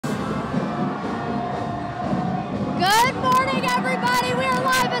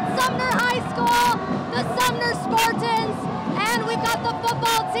the Sumner Spartans, and we've got the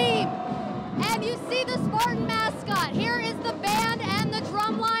football team. And you see the Spartan mascot. Here is the band and the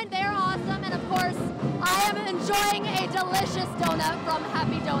drum line. They're awesome. And of course, I am enjoying a delicious donut from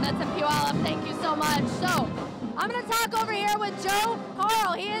Happy Donuts in Puyallup. Thank you so much. So I'm going to talk over here with Joe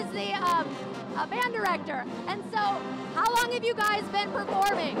Carl. He is the band director. And so, how long have you guys been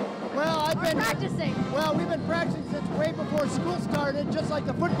performing? Well, practicing. Well, we've been practicing since way before school started, just like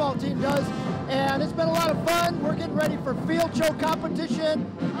the football team does. And it's been a lot of fun. We're getting ready for field show competition,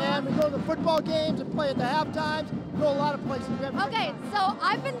 and we go to the football games and play at the halftimes. We go a lot of places. Okay, so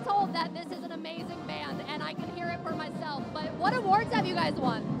I've been told that this is an amazing band, and I can hear it for myself. But what awards have you guys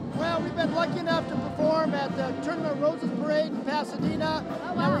won? Well, we've been lucky enough to perform at the Tournament of Roses Parade in Pasadena.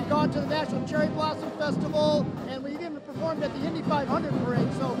 Oh, wow. And we've gone to the National Cherry Blossom Festival, and we've even performed at the Indy 500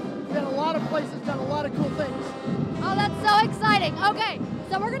 Parade. So we've been a lot of places, done a lot of cool things. Oh, that's so exciting. Okay,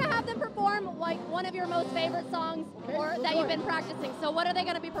 so we're going to have them perform like one of your most favorite songs that you've been practicing. So what are they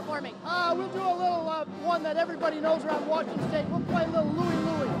going to be performing? We'll do a little one that everybody knows around Washington State. We'll play a little Louie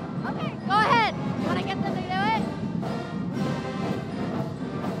Louie. Okay, go ahead. You want to get them to do it?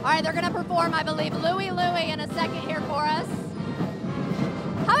 All right, they're going to perform, I believe, Louie Louie in a second here for us.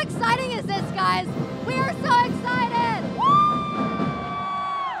 How exciting is this, guys? We are so excited! Woo!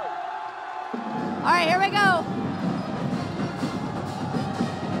 All right, here we go.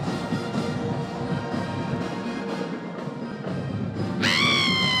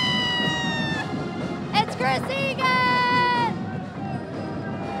 It's Chris Egan!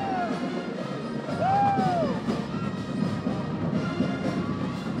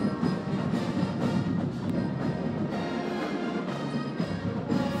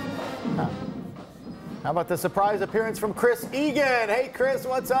 How about the surprise appearance from Chris Egan? Hey, Chris,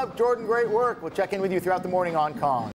 what's up? Jordan, great work. We'll check in with you throughout the morning on Kong.